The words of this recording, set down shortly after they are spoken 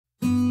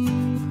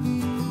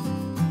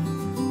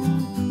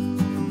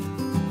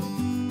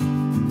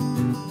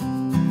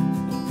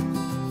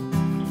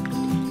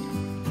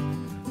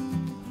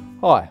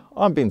Hi,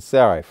 I'm Ben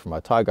Sowry from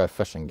Otago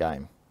Fish and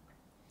Game.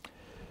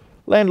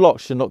 Landlocked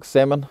Chinook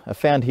salmon are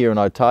found here in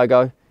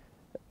Otago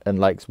in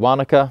Lakes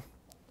Wanaka,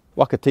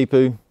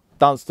 Wakatipu,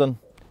 Dunstan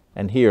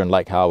and here in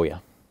Lake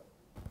Hawea.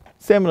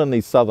 Salmon in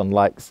these southern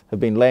lakes have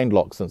been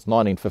landlocked since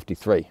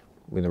 1953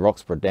 when the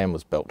Roxburgh Dam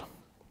was built,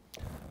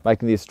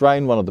 making the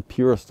Australian one of the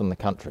purest in the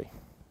country.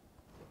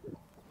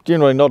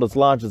 Generally not as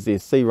large as their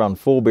sea-run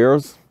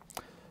forebearers,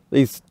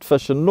 these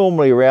fish are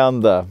normally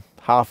around the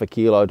half a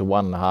kilo to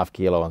 1.5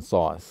 kilo in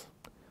size.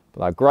 But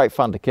they're great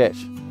fun to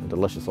catch and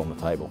delicious on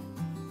the table.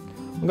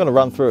 I'm going to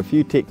run through a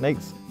few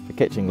techniques for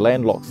catching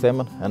landlocked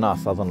salmon in our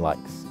southern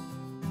lakes.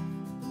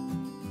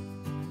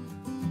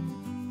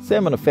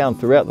 Salmon are found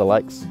throughout the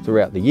lakes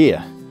throughout the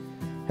year.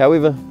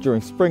 However,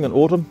 during spring and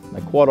autumn,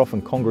 they quite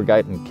often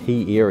congregate in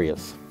key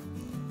areas.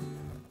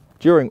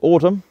 During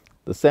autumn,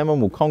 the salmon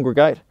will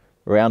congregate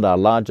around our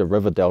larger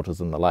river deltas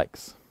in the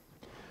lakes.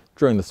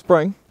 During the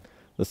spring,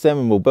 the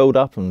salmon will build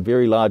up in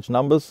very large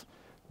numbers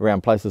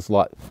around places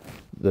like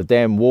the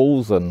dam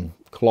walls in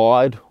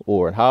Clyde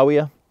or in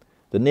Hawea,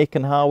 the neck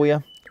in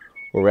Hawea,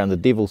 or around the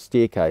Devil's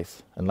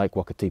Staircase in Lake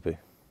Wakatipu.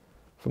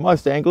 For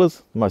most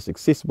anglers, the most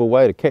accessible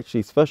way to catch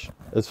these fish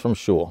is from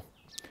shore.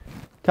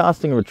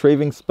 Casting and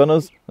retrieving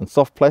spinners and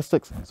soft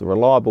plastics is a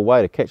reliable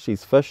way to catch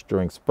these fish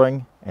during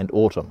spring and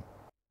autumn.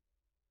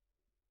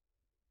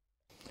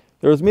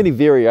 There are as many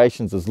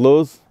variations as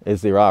lures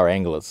as there are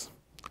anglers,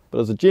 but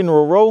as a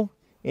general rule,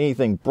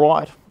 anything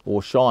bright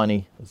or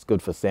shiny is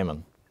good for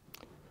salmon.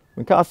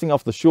 When casting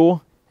off the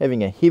shore,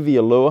 having a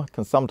heavier lure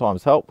can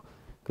sometimes help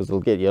because it'll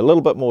get you a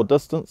little bit more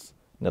distance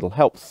and it'll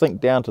help sink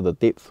down to the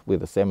depth where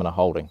the salmon are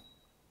holding.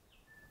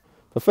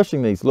 For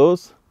fishing these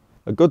lures,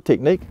 a good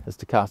technique is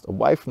to cast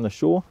away from the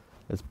shore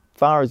as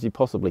far as you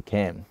possibly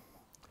can.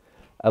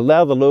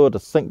 Allow the lure to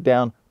sink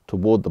down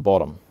toward the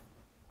bottom.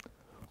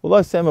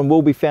 Although salmon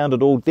will be found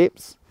at all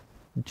depths,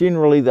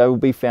 generally they will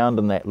be found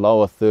in that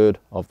lower third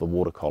of the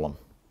water column.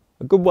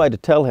 A good way to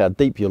tell how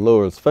deep your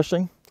lure is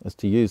fishing is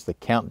to use the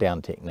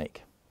countdown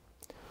technique.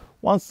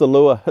 Once the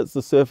lure hits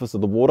the surface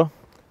of the water,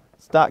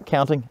 start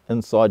counting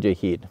inside your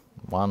head.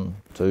 1,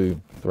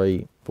 2,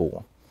 3,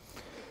 4.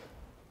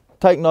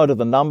 Take note of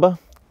the number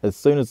as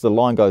soon as the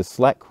line goes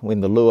slack when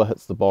the lure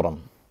hits the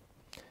bottom.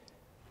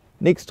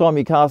 Next time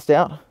you cast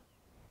out,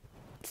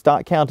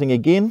 start counting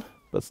again,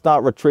 but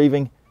start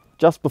retrieving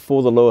just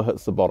before the lure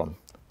hits the bottom.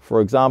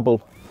 For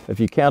example, if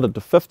you counted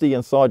to 50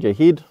 inside your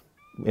head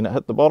when it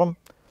hit the bottom,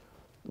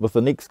 with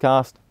the next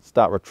cast,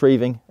 start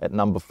retrieving at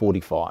number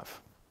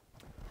 45.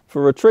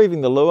 For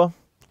retrieving the lure,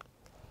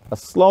 a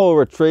slower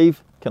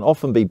retrieve can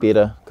often be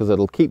better because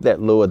it'll keep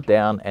that lure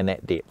down and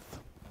at depth.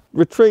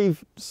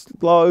 Retrieve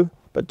slow,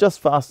 but just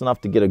fast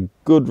enough to get a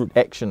good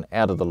action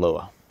out of the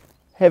lure.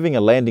 Having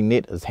a landing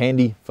net is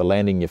handy for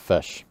landing your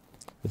fish,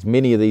 as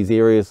many of these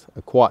areas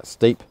are quite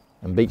steep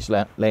and beach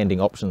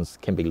landing options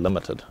can be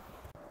limited.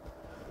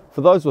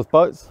 For those with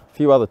boats, a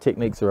few other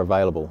techniques are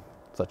available,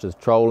 such as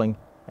trolling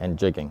and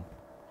jigging.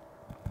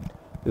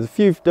 There's a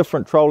few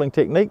different trolling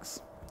techniques,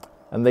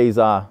 and these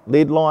are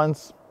lead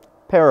lines,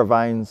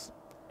 paravanes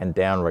and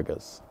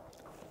downriggers.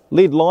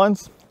 Lead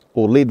lines,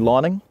 or lead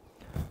lining,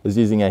 is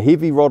using a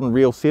heavy rod and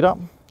reel setup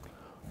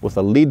with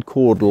a lead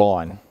cord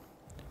line.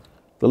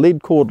 The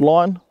lead cord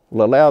line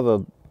will allow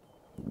the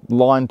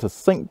line to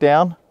sink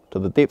down to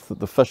the depth that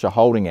the fish are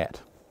holding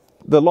at.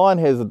 The line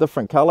has a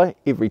different colour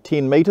every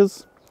 10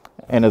 metres,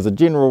 and as a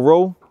general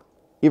rule,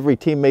 every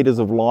 10 metres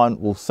of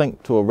line will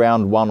sink to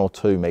around 1 or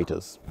 2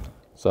 metres.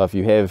 So if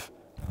you have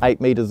 8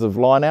 metres of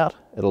line out,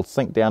 it'll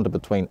sink down to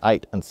between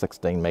 8 and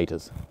 16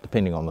 metres,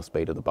 depending on the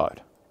speed of the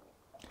boat.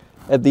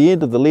 At the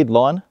end of the lead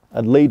line,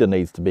 a leader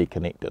needs to be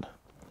connected.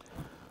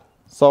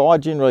 So I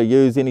generally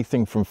use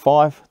anything from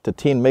 5 to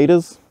 10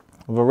 metres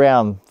of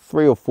around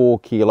 3 or 4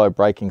 kilo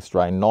breaking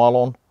strain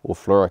nylon or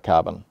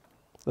fluorocarbon.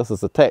 This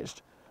is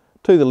attached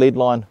to the lead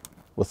line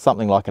with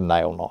something like a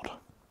nail knot.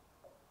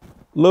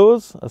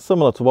 Lures are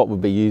similar to what would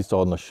be used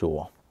on the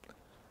shore.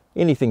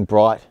 Anything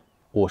bright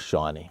or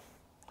shiny.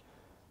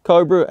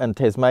 Cobra and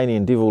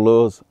Tasmanian devil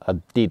lures are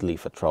deadly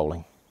for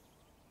trolling.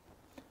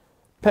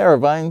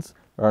 Paravanes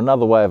are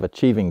another way of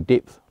achieving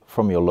depth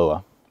from your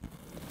lure.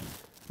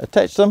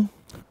 Attach them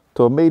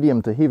to a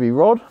medium to heavy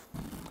rod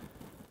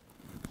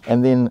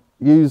and then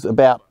use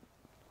about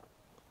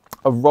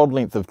a rod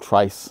length of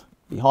trace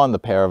behind the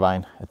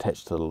paravane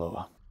attached to the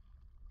lure.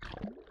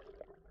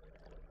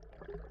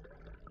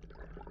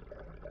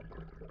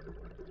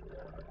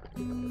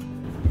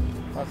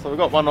 Right, so we've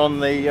got one on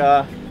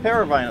the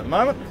paravane at the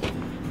moment.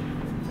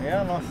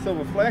 Yeah, nice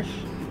silver flash.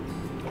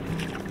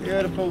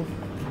 Beautiful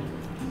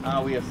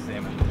Hawea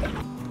salmon.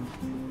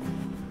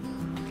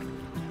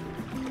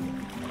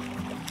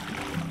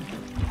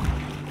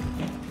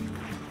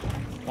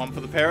 One for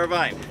the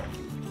paravane.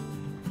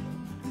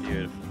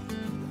 Beautiful.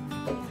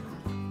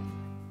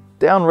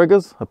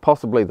 Downriggers are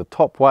possibly the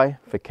top way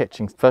for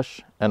catching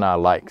fish in our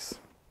lakes.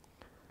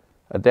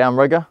 A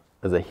downrigger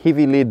is a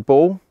heavy lead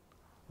ball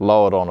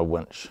lowered on a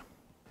winch.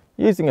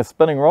 Using a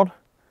spinning rod,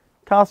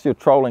 cast your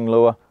trolling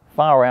lure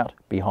far out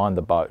behind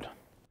the boat.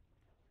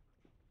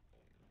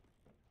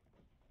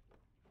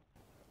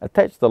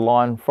 Attach the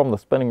line from the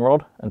spinning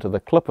rod into the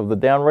clip of the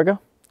downrigger,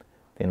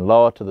 then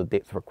lower to the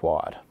depth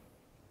required.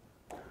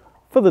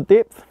 For the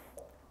depth,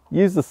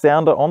 use the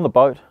sounder on the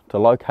boat to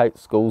locate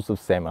schools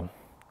of salmon.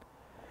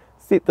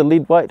 Set the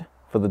lead weight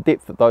for the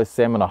depth that those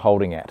salmon are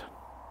holding at.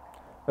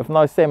 If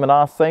no salmon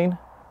are seen,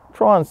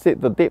 try and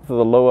set the depth of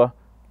the lure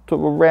to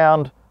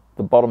around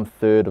the bottom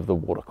third of the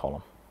water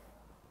column.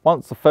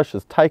 Once the fish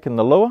has taken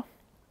the lure,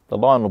 the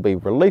line will be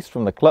released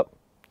from the clip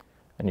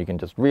and you can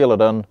just reel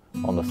it in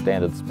on the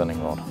standard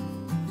spinning rod.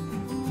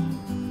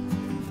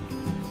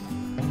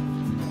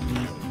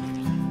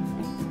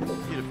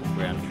 Beautiful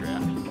brown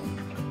trout.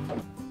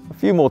 A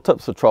few more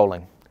tips for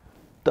trolling.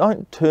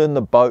 Don't turn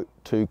the boat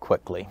too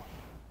quickly.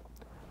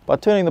 By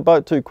turning the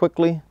boat too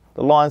quickly,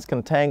 the lines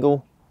can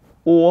tangle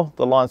or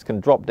the lines can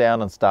drop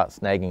down and start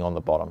snagging on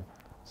the bottom.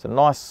 So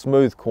nice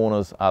smooth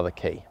corners are the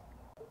key.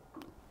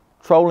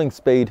 Trolling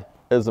speed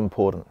is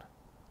important.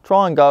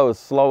 Try and go as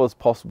slow as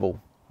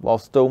possible while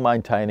still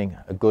maintaining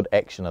a good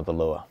action of the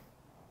lure.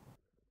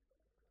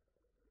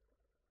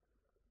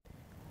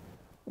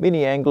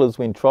 Many anglers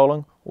when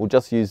trolling will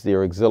just use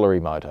their auxiliary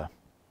motor,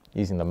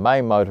 using the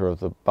main motor of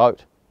the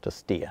boat to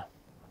steer.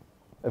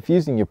 If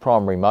using your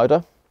primary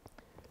motor,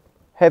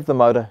 have the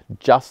motor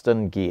just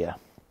in gear.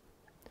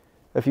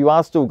 If you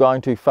are still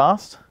going too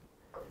fast,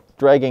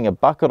 dragging a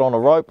bucket on a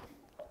rope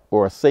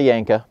or a sea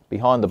anchor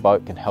behind the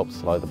boat can help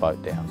slow the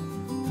boat down.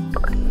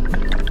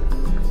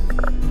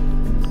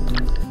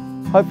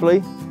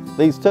 Hopefully,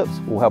 these tips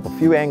will help a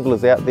few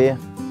anglers out there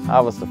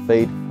harvest a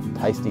feed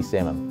of tasty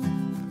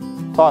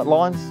salmon. Tight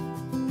lines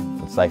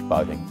and safe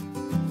boating.